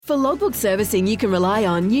For logbook servicing you can rely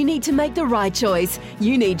on, you need to make the right choice.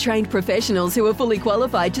 You need trained professionals who are fully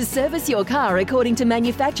qualified to service your car according to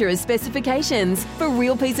manufacturer's specifications. For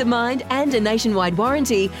real peace of mind and a nationwide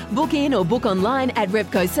warranty, book in or book online at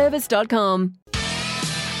repcoservice.com.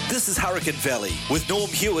 This is Hurricane Valley with Norm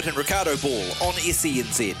Hewitt and Ricardo Ball on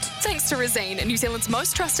SENZ. Thanks to Resene, New Zealand's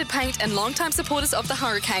most trusted paint and long-time supporters of the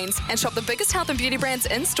Hurricanes. And shop the biggest health and beauty brands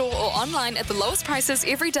in-store or online at the lowest prices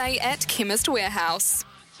every day at Chemist Warehouse.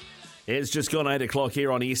 It's just gone 8 o'clock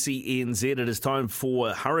here on SENZ. It is time for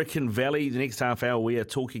Hurricane Valley. The next half hour, we are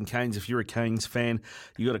talking Canes. If you're a Canes fan,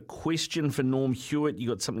 you got a question for Norm Hewitt, you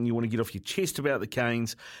got something you want to get off your chest about the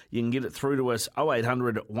Canes, you can get it through to us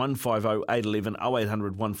 0800 150 811,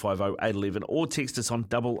 0800 150 811, or text us on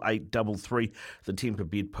 8833, the Temper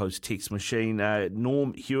Bedpost text machine.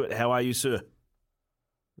 Norm Hewitt, how are you, sir?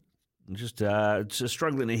 Just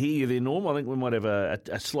struggling to hear you there, Norm. I think we might have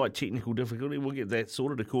a slight technical difficulty. We'll get that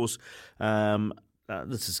sorted. Of course,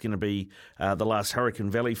 this is going to be the last Hurricane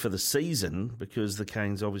Valley for the season because the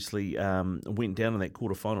Canes obviously went down in that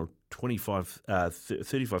quarterfinal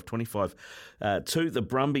 35-25 to the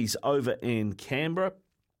Brumbies over in Canberra.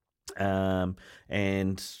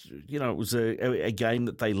 And, you know, it was a game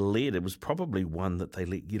that they led. It was probably one that they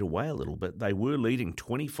let get away a little bit. They were leading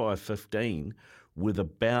 25-15 with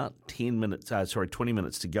about 20 minutes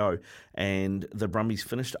to go, and the Brumbies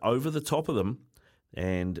finished over the top of them,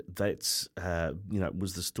 and that's,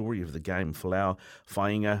 was the story of the game. Folau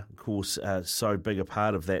Fainga, of course, so big a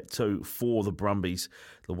part of that too for the Brumbies,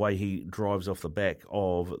 the way he drives off the back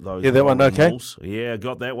of those. Yeah, that one okay? Balls. Yeah,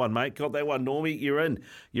 got that one, mate. Got that one, Normie. You're in,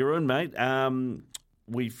 mate.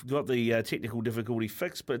 We've got the technical difficulty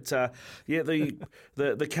fixed, but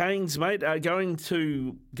the Canes, mate, are going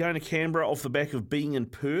to Canberra off the back of being in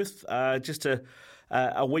Perth. Just a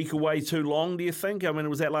week away too long, do you think? I mean, it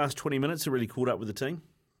was that last 20 minutes that really caught up with the team.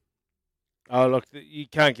 Oh, look, you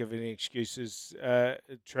can't give any excuses,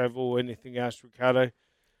 travel or anything else, Ricardo.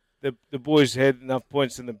 The boys had enough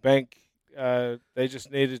points in the bank. They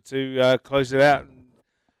just needed to close it out. And,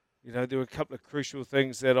 you know, there were a couple of crucial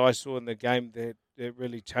things that I saw in the game that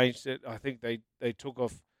really changed it. I think they took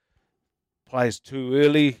off players too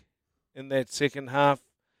early in that second half.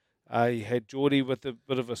 You had Geordie with a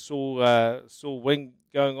bit of a sore wing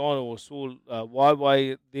going on, or sore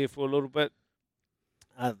Y-way there for a little bit.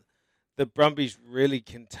 The Brumbies really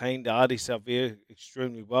contained Ardie Savea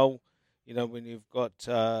extremely well. You know, when you've got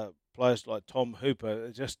players like Tom Hooper,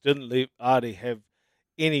 it just didn't let Ardie have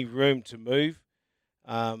any room to move.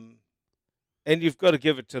 And you've got to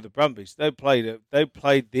give it to the Brumbies. They played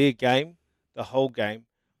their game, the whole game,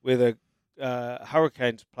 where the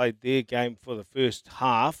Hurricanes played their game for the first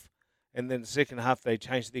half, and then the second half they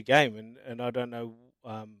changed their game. And I don't know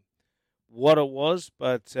what it was,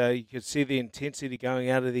 but you could see the intensity going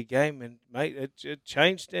out of their game, and mate, it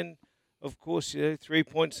changed. And of course, 3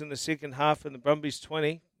 points in the second half, and the Brumbies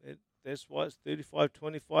 20. That's why it's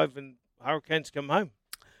 35-25, and Hurricanes come home.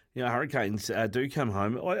 Yeah, Hurricanes do come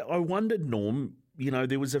home. I wondered, Norm, you know,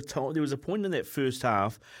 there was a point in that first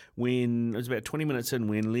half when it was about 20 minutes in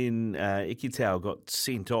when Len Ikitau got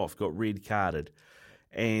sent off, got red carded.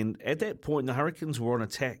 And at that point, the Hurricanes were on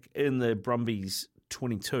attack in the Brumbies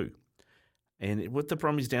 22. And with the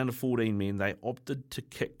Brumbies down to 14 men, they opted to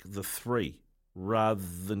kick the 3 rather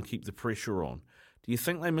than keep the pressure on. Do you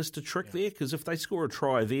think they missed a trick there? Because if they score a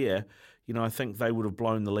try there, you know, I think they would have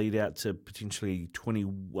blown the lead out to potentially 20.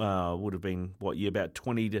 Would have been about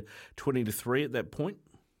 20 to 3 at that point.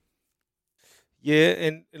 Yeah,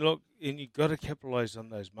 and look, and you've got to capitalise on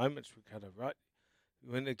those moments, Ricardo. Right,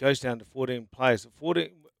 when it goes down to 14 players,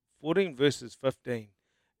 14 versus 15,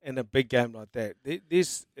 in a big game like that,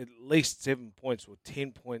 there's at least 7 points or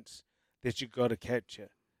 10 points that you've got to capture,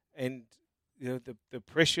 and you know the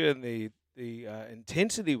pressure and the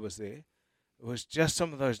intensity was there. It was just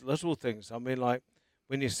some of those little things. I mean, like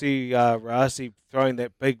when you see Razi throwing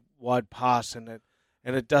that big wide pass and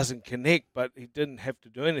it doesn't connect, but he didn't have to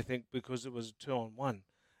do anything because it was a 2-on-1.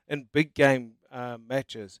 In big game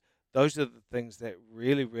matches, those are the things that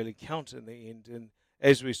really, really count in the end. And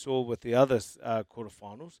as we saw with the other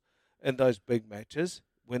quarterfinals, in those big matches,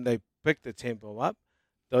 when they pick the tempo up,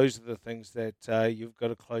 those are the things that you've got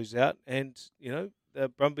to close out. And, you know, the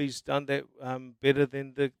Brumbies done that better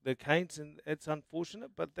than the Canes, and it's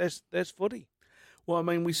unfortunate, but that's footy. Well, I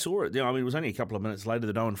mean, we saw it. You know, I mean, it was only a couple of minutes later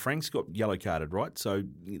that Owen Franks got yellow carded, right? So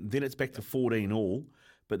then it's back to 14 all,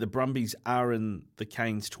 but the Brumbies are in the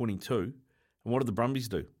Canes 22. And what did the Brumbies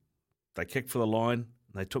do? They kicked for the line,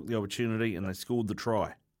 they took the opportunity, and they scored the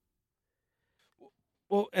try.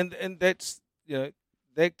 Well, and that's, you know,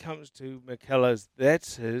 that comes to McKellar's,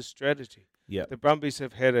 that's his strategy. Yeah. The Brumbies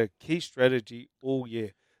have had a key strategy all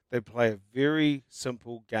year. They play a very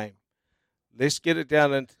simple game. Let's get it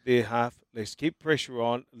down into their half. Let's keep pressure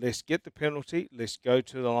on. Let's get the penalty. Let's go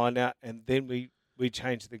to the line out, and then we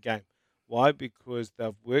change the game. Why? Because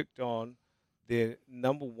they've worked on their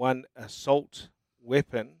number one assault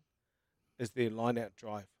weapon is their line-out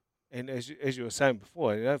drive. And as you were saying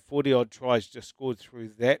before, 40-odd tries just scored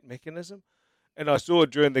through that mechanism. And I saw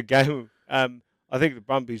during the game, I think the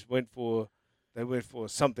Brumbies went for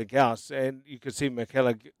something else, and you could see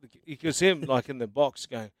McKellar, you could see him like in the box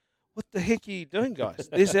going, what the heck are you doing, guys?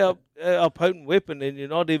 There's our potent weapon, and you're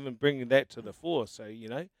not even bringing that to the fore. So,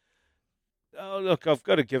 oh, look, I've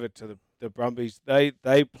got to give it to the Brumbies. They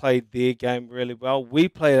played their game really well. We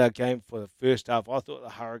played our game for the first half. I thought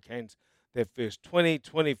the Hurricanes, their first 20,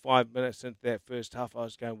 25 minutes into that first half, I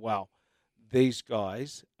was going, wow, these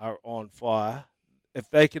guys are on fire. If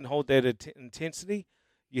they can hold that intensity,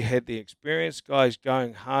 you had the experienced guys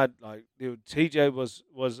going hard. Like TJ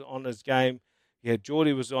was on his game. You had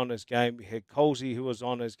Geordie was on his game. You had Colsey who was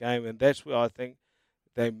on his game. And that's where I think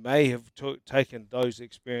they may have taken those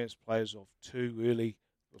experienced players off too early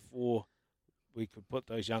before we could put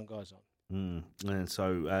those young guys on. And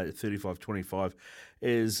so 35-25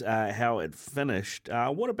 is how it finished.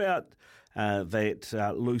 What about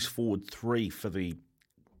that loose forward three for the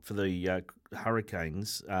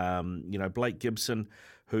Hurricanes? Blake Gibson,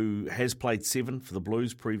 who has played 7 for the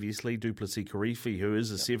Blues previously, Duplessis Kirifi, who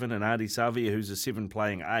is a 7, and Ardie Savea, who's a 7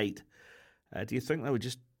 playing 8. Do you think they were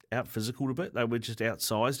just out-physicaled a bit? They were just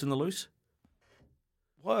outsized in the loose?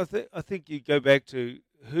 Well, I think you go back to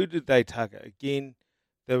who did they target? Again,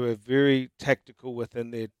 they were very tactical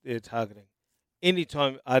within their targeting.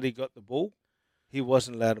 Anytime Ardie got the ball, he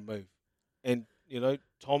wasn't allowed to move. And,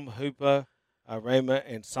 Tom Hooper, Raymer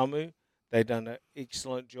and Samu, they've done an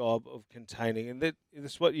excellent job of containing. And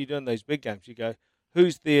that's what you do in those big games. You go,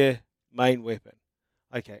 who's their main weapon?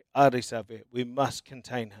 Okay, Ardie Savea. We must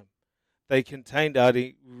contain him. They contained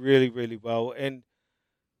Ardie really, really well. And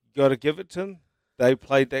you got to give it to them. They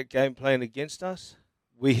played that game plan against us.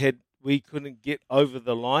 We couldn't get over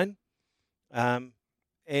the line. And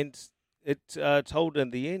it told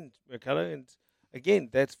in the end, Ricardo. And again,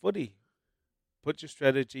 that's footy. Put your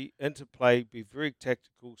strategy into play, be very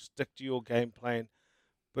tactical, stick to your game plan.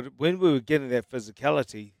 But when we were getting that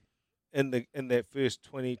physicality in that first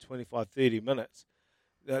 20, 25, 30 minutes,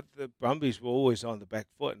 the Brumbies were always on the back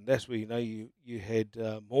foot. And that's where, you had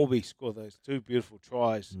Morby score those 2 beautiful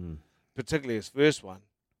tries, particularly his first one,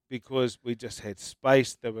 because we just had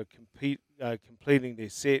space. They were completing their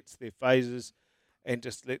sets, their phases, and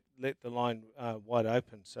just let the line wide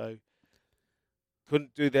open. So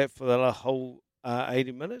couldn't do that for the whole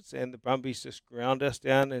 80 minutes, and the Brumbies just ground us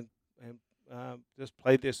down and just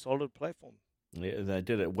played their solid platform. Yeah, they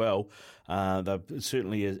did it well. They're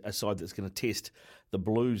certainly a side that's going to test the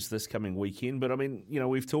Blues this coming weekend. But, I mean,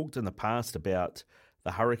 we've talked in the past about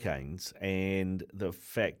the Hurricanes and the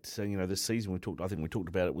fact, this season I think we talked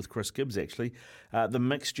about it with Chris Gibbs, actually, the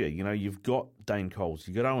mixture. You've got Dane Coles,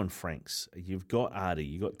 you've got Owen Franks, you've got Ardie,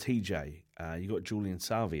 you've got TJ, you've got Julian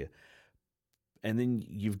Savea. And then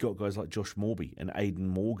you've got guys like Josh Morby and Aidan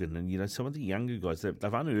Morgan and, some of the younger guys. They've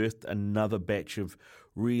unearthed another batch of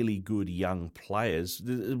really good young players.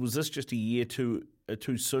 Was this just a year too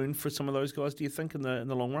soon for some of those guys, do you think, in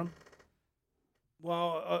the long run?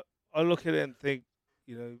 Well, I look at it and think,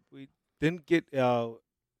 we didn't get our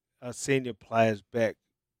senior players back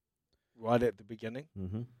right at the beginning.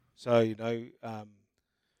 Mm-hmm. So,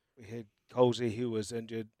 we had Colsey who was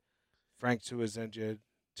injured, Franks who was injured,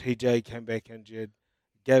 TJ came back injured,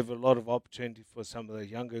 gave a lot of opportunity for some of the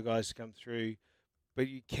younger guys to come through, but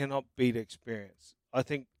you cannot beat experience. I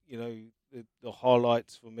think, the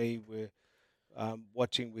highlights for me were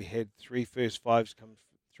watching, we had 3 first fives come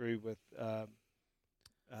through with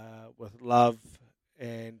Love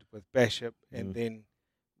and with Bishop, and then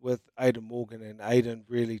with Aidan Morgan, and Aidan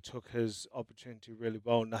really took his opportunity really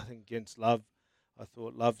well. Nothing against Love. I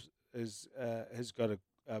thought Love has got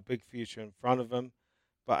a big future in front of him.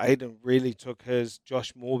 But Aidan really took his.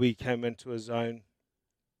 Josh Morby came into his own.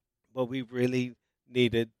 But we really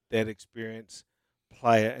needed that experienced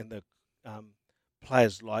player and the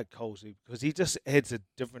players like Colsey, because he just adds a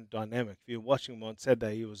different dynamic. If you're watching him on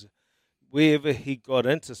Saturday, he was, wherever he got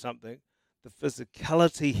into something, the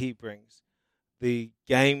physicality he brings, the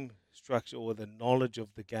game structure or the knowledge of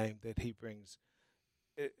the game that he brings,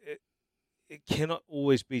 it cannot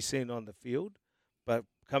always be seen on the field, but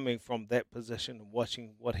coming from that position and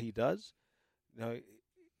watching what he does,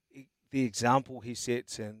 the example he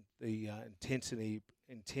sets and the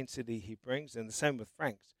intensity he brings, and the same with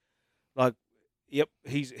Franks. Like, yep,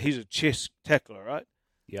 he's a chess tackler, right?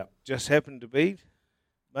 Yeah. Just happened to be,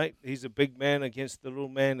 mate. He's a big man against the little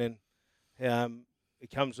man, and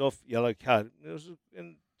it comes off yellow card. It was,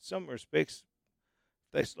 in some respects,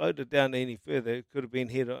 if they slowed it down any further, it could have been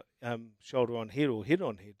shoulder on head or head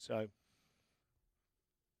on head. So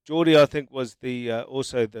Geordie, I think, was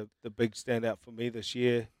also the big standout for me this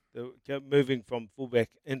year. Moving from fullback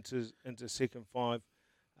into second five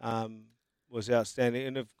was outstanding.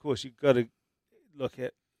 And of course, you've got to look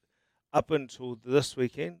at up until this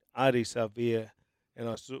weekend, Ardie Savea, and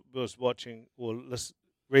I was watching or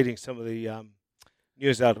reading some of the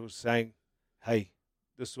news articles saying, hey,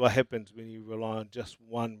 this is what happens when you rely on just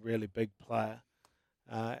one really big player.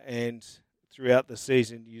 And throughout the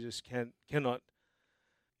season, you just cannot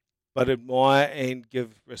but admire and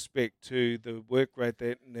give respect to the work rate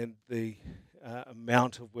and the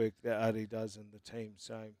amount of work that Ardie does in the team.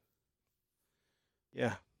 So,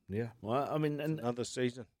 yeah. Yeah, well, I mean, another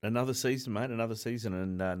season, mate, another season,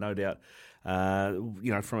 and no doubt,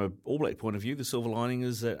 from an All Black point of view, the silver lining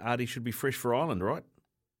is that Ardie should be fresh for Ireland, right?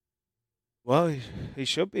 Well, he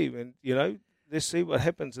should be, and let's see what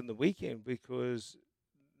happens in the weekend because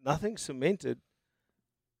nothing's cemented.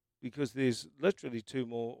 Because there's literally 2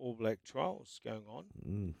 more All Black trials going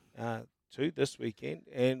on, 2 this weekend,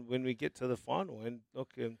 and when we get to the final, and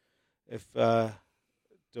look, if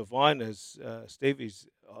Divine is Stevie's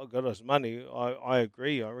got us money, I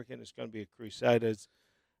agree. I reckon it's going to be a Crusaders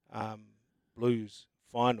Blues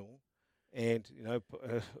final, and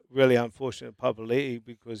really unfortunate Papali'i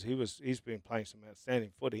because he's been playing some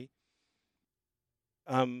outstanding footy.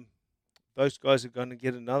 Those guys are going to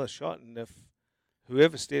get another shot, and if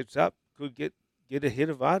whoever steps up could get ahead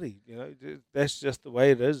of Ardie. That's just the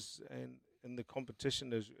way it is, and the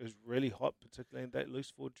competition is really hot, particularly in that loose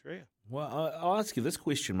forward trio. Well, I'll ask you this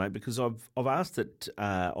question, mate, because I've asked it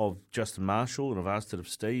of Justin Marshall, and I've asked it of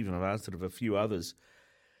Steve, and I've asked it of a few others.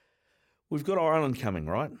 We've got Ireland coming,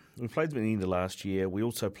 right? We played them at the end of last year. We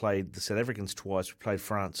also played the South Africans twice. We played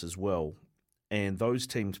France as well, and those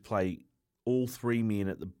teams play. All 3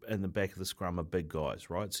 men in the back of the scrum are big guys,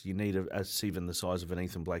 right? So you need a 7 the size of an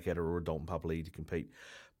Ethan Blackadder or a Dalton Papali'i to compete.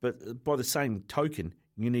 But by the same token,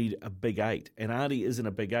 you need a big 8. And Ardie isn't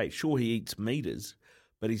a big 8. Sure, he eats metres,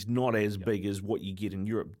 but he's not as big as what you get in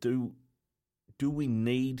Europe. Do we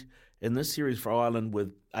need, in this series for Ireland,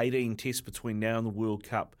 with 18 tests between now and the World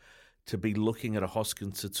Cup, to be looking at a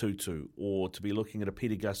Hoskins Tutu or to be looking at a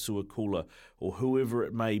Peter Suakula or whoever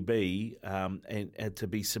it may be and to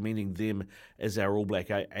be cementing them as our All Black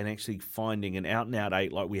 8 and actually finding an out-and-out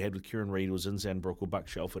 8 like we had with Kieran Reid or Zinzan or Buck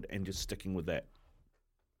Shelford and just sticking with that?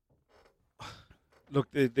 Look,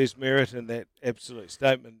 there's merit in that absolute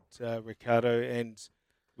statement, Ricardo, and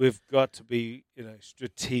we've got to be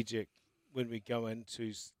strategic when we go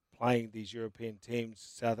into playing these European teams,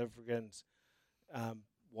 South Africans.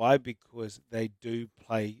 Why? Because they do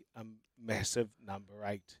play a massive number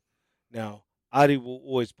 8. Now, Ardie will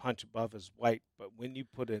always punch above his weight, but when you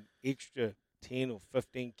put an extra 10 or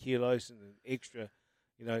 15 kilos and an extra,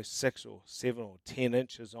 6 or 7 or 10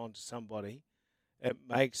 inches onto somebody, it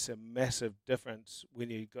makes a massive difference when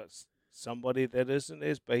you've got somebody that isn't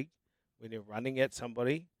as big, when you're running at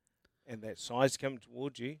somebody and that size comes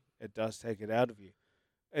towards you, it does take it out of you.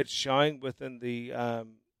 It's showing within the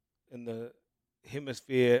in the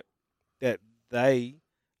hemisphere that they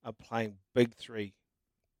are playing big 3.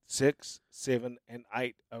 6, 7, and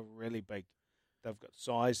 8 are really big. They've got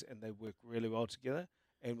size and they work really well together.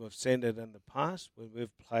 And we've seen it in the past when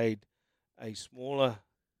we've played a smaller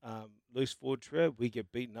loose forward trio, we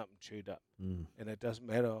get beaten up and chewed up. And it doesn't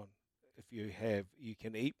matter if you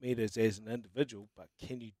can eat meters as an individual, but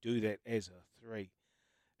can you do that as a 3?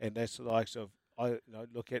 And that's the likes of,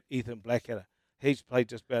 look at Ethan Blackadder. He's played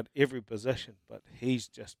just about every position, but he's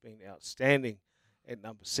just been outstanding at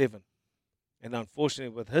number 7. And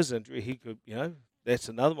unfortunately, with his injury, he could, that's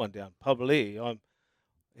another one down. Papali'i,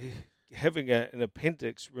 having an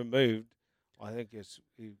appendix removed, I think is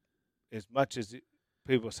as much as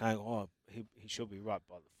people are saying, he should be right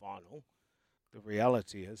by the final. The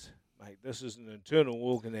reality is, mate, this is an internal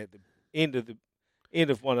organ at the end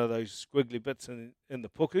of one of those squiggly bits in the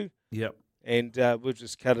puku. Yep. And we've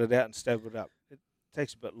just cut it out and stabled it up. It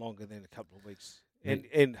takes a bit longer than a couple of weeks.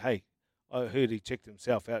 And hey, I heard he checked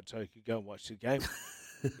himself out so he could go and watch the game.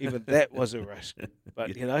 Even that was a risk.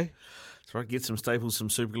 But, That's right. Get some staples, some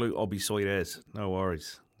super glue. I'll be sweet as. No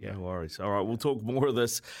worries. Yeah. No worries. All right, we'll talk more of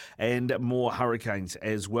this and more Hurricanes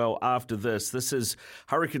as well after this. This is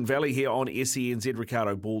Hurricane Valley here on SENZ.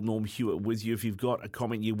 Ricardo Ball, Norm Hewitt with you. If you've got a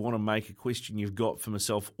comment you want to make, a question you've got for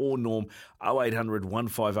myself or Norm, 0800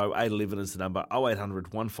 150 811 is the number,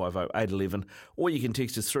 0800 150 811, or you can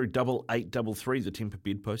text us through 8833, the Temper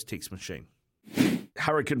Bedpost text machine.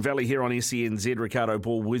 Hurricane Valley here on SENZ. Ricardo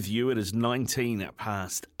Ball with you. It is 19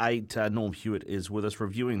 past 8. Norm Hewitt is with us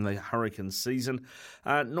reviewing the Hurricane season.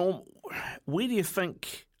 Norm, where do you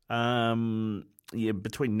think,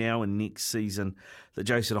 between now and next season, that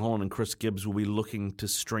Jason Holland and Chris Gibbs will be looking to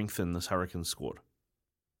strengthen this Hurricane squad?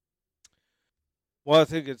 Well, I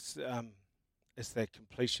think it's that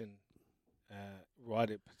completion right,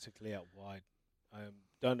 particularly out wide.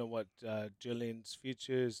 Don't know what Julian's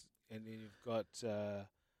future is. And then you've got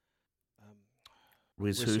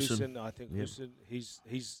Wes Hoosen. I think Hoosen,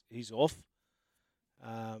 he's off.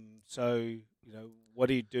 So what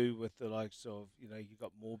do you do with the likes of you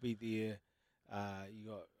got Morby there,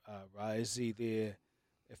 you got Raisi there.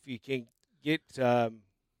 If you can get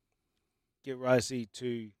Raisi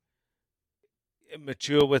to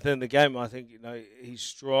mature within the game, I think he's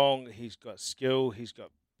strong. He's got skill. He's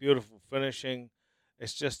got beautiful finishing.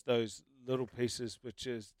 It's just those little pieces, which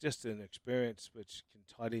is just an experience, which can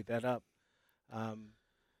tidy that up. I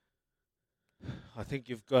think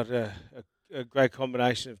you've got a great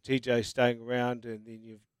combination of TJ staying around, and then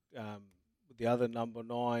you've the other number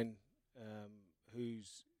 9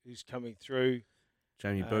 who's coming through.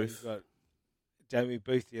 Jamie Booth. You've got Jamie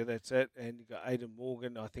Booth, yeah, that's it. And you've got Aidan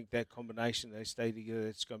Morgan. I think that combination, they stay together,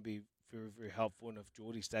 it's going to be very, very helpful. And if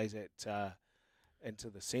Geordie stays into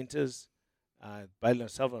the centres, Baylor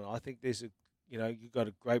Sutherland, I think there's you've got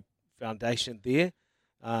a great foundation there.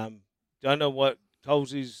 Don't know what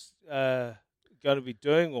Coles is going to be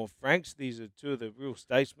doing, or Franks. These are two of the real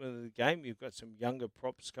statesmen of the game. You've got some younger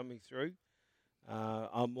props coming through.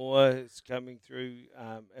 Armour is coming through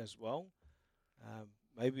as well.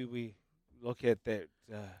 Maybe we look at that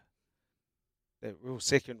real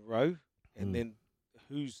second row, and then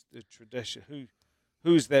who's the tradition?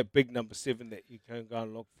 Who's that big number 7 that you can go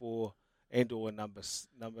and look for? And or number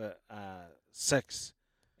 6,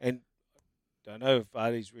 and don't know if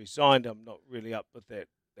Vardy's re-signed. I'm not really up with that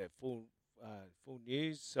full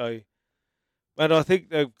news. So, but I think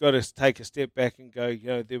they've got to take a step back and go.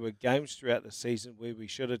 There were games throughout the season where we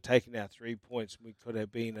should have taken our 3 points, and we could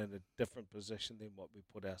have been in a different position than what we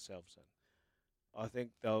put ourselves in. I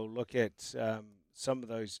think they'll look at some of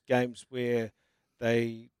those games where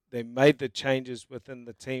they made the changes within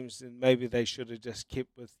the teams, and maybe they should have just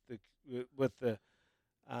kept with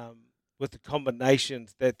the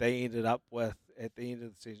combinations that they ended up with at the end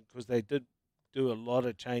of the season, because they did do a lot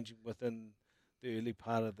of changing within the early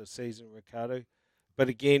part of the season, Ricardo. But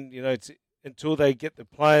again, it's until they get the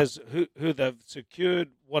players who they've secured,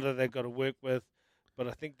 what have they got to work with? But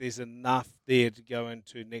I think there's enough there to go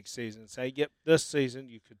into next season and say, yep, this season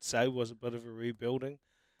you could say was a bit of a rebuilding.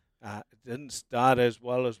 It didn't start as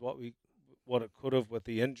well as what it could have with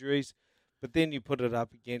the injuries. But then you put it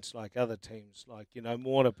up against like other teams, like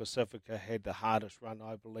Moana Pacifica had the hardest run,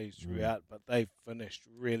 I believe, throughout, but they finished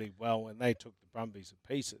really well, and they took the Brumbies to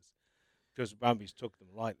pieces because the Brumbies took them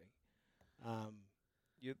lightly.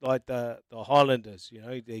 Like the Highlanders,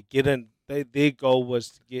 they get in. Their goal was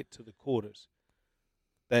to get to the quarters.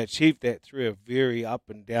 They achieved that through a very up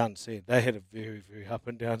and down season. They had a very, very up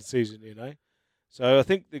and down season, So I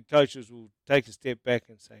think the coaches will take a step back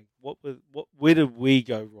and say, where did we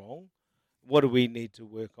go wrong? What do we need to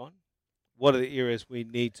work on? What are the areas we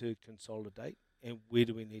need to consolidate, and where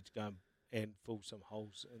do we need to go and fill some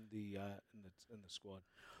holes in the squad?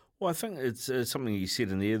 Well, I think it's something you said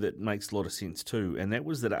in there that makes a lot of sense too, and that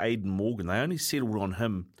was that Aidan Morgan, they only settled on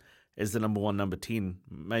him as the number 1, number 10,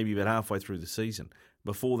 maybe about halfway through the season.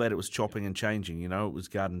 Before that, it was chopping and changing. It was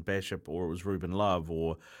Garden Bishop, or it was Ruben Love,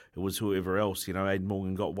 or it was whoever else. Aidan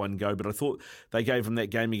Morgan got one go, but I thought they gave him that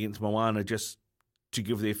game against Moana just to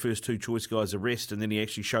give their first 2 choice guys a rest, and then he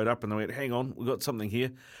actually showed up and they went, hang on, we've got something here.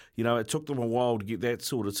 It took them a while to get that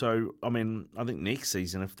sorted. So, I think next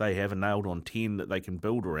season, if they have a nailed on 10 that they can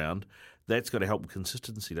build around, that's got to help with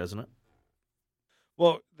consistency, doesn't it?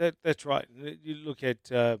 Well, that's right. You look at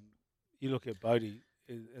Bodie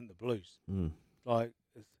in the Blues, like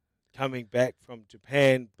coming back from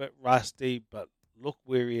Japan, bit rusty, but look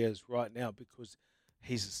where he is right now, because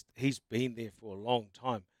he's been there for a long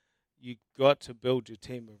time. You've got to build your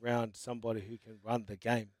team around somebody who can run the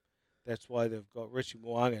game. That's why they've got Richie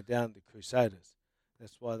Mo'unga down the Crusaders.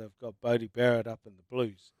 That's why they've got Bodie Barrett up in the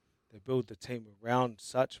Blues. They build the team around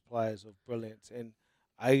such players of brilliance, and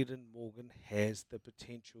Aidan Morgan has the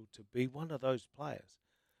potential to be one of those players.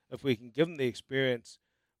 if we can give them the experience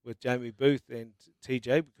with Jamie Booth and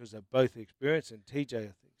TJ, because they're both experienced, and TJ, I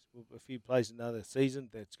think, if he plays another season,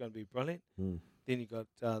 that's going to be brilliant. Then you got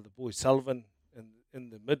the boy Sullivan in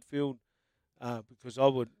the midfield, because I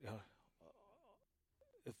would,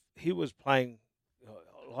 if he was playing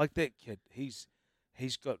like that kid, he's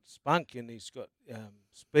got spunk and he's got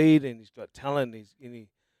speed and he's got talent.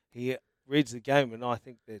 He reads the game, and I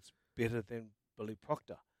think that's better than Billy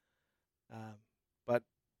Proctor. But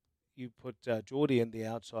you put Geordie in the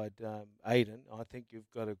outside Aiden, I think you've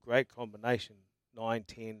got a great combination, 9,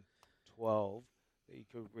 10, 12, that you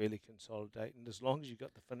could really consolidate. And as long as you've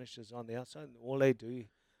got the finishers on the outside, and all they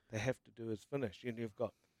have to do is finish. And you've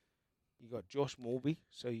got Josh Morby,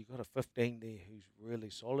 so you've got a 15 there who's really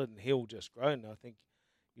solid, and he'll just grow. And I think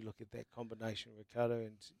you look at that combination, Ricardo,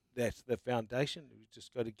 and that's the foundation. We've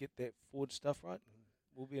just got to get that forward stuff right, and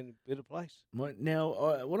we'll be in a better place. Now,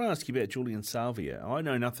 I want to ask you about Julian Savia. I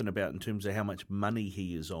know nothing about in terms of how much money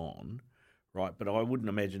he is on, right? But I wouldn't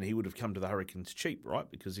imagine he would have come to the Hurricanes cheap, right?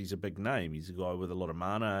 Because he's a big name. He's a guy with a lot of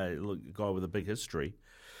mana, a guy with a big history.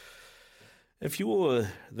 If you're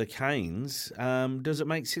the Canes, does it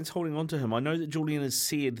make sense holding on to him? I know that Julian has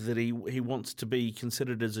said that he wants to be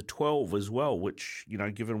considered as a 12 as well, which,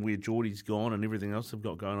 given where Geordie's gone and everything else they've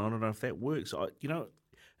got going on, I don't know if that works.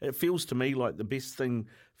 It feels to me like the best thing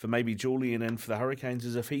for maybe Julian and for the Hurricanes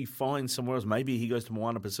is if he finds somewhere else. Maybe he goes to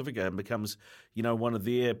Moana Pacifica and becomes, one of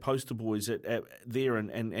their poster boys there,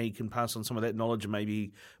 and he can pass on some of that knowledge, and maybe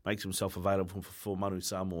he makes himself available for Manu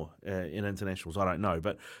Samoa in internationals. I don't know,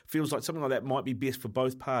 but feels like something like that might be best for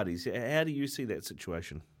both parties. How do you see that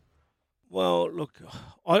situation? Well, look,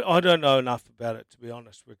 I don't know enough about it, to be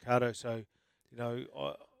honest, Ricardo. So,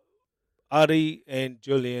 Ari and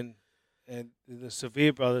Julian and the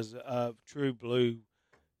Severe brothers are true blue,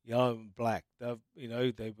 yellow and black. They've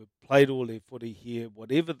played all their footy here.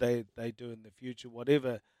 Whatever they do in the future,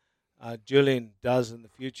 whatever Julian does in the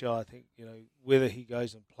future, I think, whether he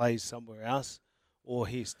goes and plays somewhere else or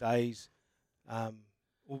he stays,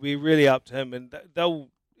 will be really up to him. And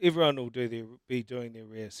everyone will be doing their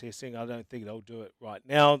reassessing. I don't think they'll do it right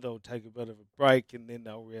now. They'll take a bit of a break and then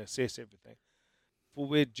they'll reassess everything. For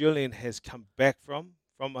where Julian has come back from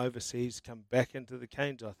overseas, come back into the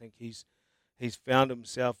Canes, I think he's found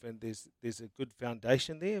himself, and there's a good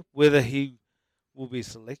foundation there. Whether he will be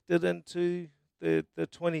selected into the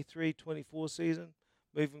 23-24 season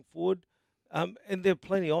moving forward, and there are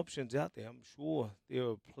plenty of options out there. I'm sure there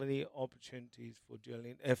are plenty of opportunities for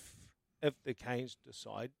Julian if the Canes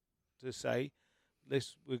decide to say,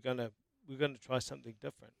 we're gonna try something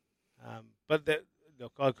different. But that,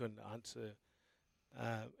 look, I couldn't answer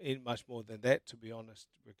in much more than that, to be honest,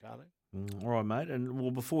 Ricardo. All right, mate.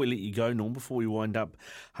 And before we let you go, Norm, before we wind up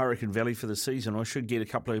Hurricane Valley for the season, I should get a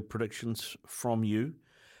couple of predictions from you.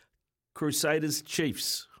 Crusaders,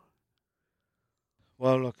 Chiefs.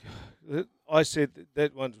 Well, look, I said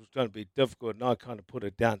that one was going to be difficult, and I kind of put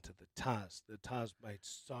it down to the Tars. The Tars made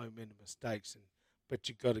so many mistakes, but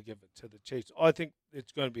you've got to give it to the Chiefs. I think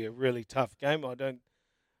it's going to be a really tough game. I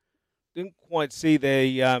didn't quite see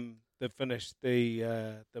the finish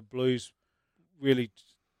the Blues really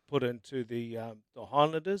put into the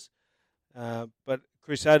Highlanders, but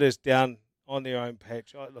Crusaders down on their own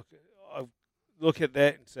patch. I look at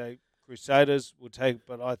that and say Crusaders will take,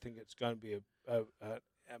 but I think it's going to be an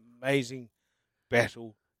amazing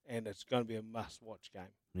battle, and it's going to be a must-watch game.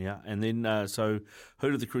 Yeah, and then so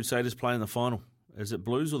who do the Crusaders play in the final? Is it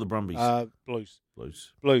Blues or the Brumbies? Blues.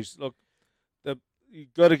 Look,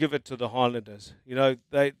 you've got to give it to the Highlanders.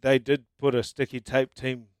 They did put a sticky tape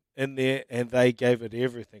team in there, and they gave it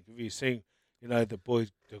everything. Have you seen, the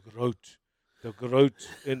boys, the Groot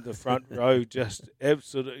in the front row, just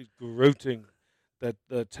absolutely grooting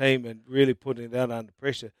the team and really putting that under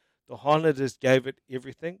pressure. The Highlanders gave it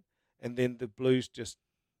everything, and then the Blues just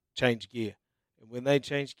changed gear. And when they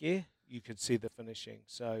changed gear, you could see the finishing.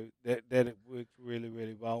 So that it worked really,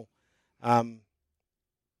 really well.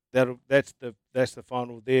 That's the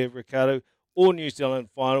final there, Ricardo. All New Zealand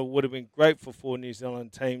final would have been great for 4 New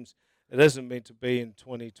Zealand teams. It isn't meant to be in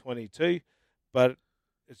 2022, but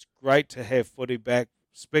it's great to have footy back,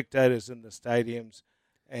 spectators in the stadiums,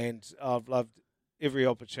 and I've loved every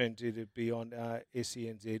opportunity to be on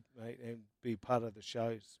SENZ, mate, and be part of the show.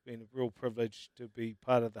 It's been a real privilege to be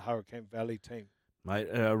part of the Hurricane Valley team. Mate,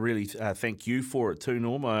 I really thank you for it too,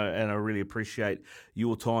 Norm, and I really appreciate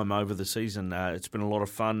your time over the season. It's been a lot of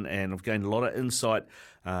fun, and I've gained a lot of insight,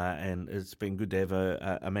 and it's been good to have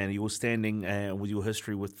a man of your standing with your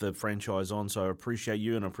history with the franchise on, so I appreciate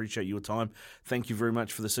you and I appreciate your time. Thank you very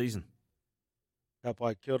much for the season. Kia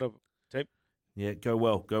pai, kia ora, team. Yeah, go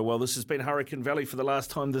well, go well. This has been Hurricane Valley for the last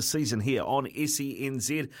time this season here on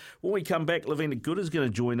SENZ. When we come back, Lavina Good is going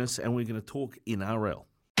to join us and we're going to talk NRL.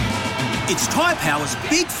 It's Tyre Power's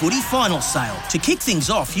Big Footy Final Sale. To kick things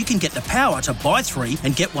off, you can get the power to buy 3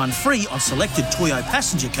 and get 1 free on selected Toyo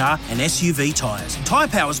passenger car and SUV tyres. Tyre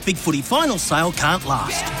Power's Big Footy Final Sale can't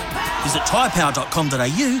last. Visit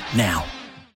tyrepower.com.au now.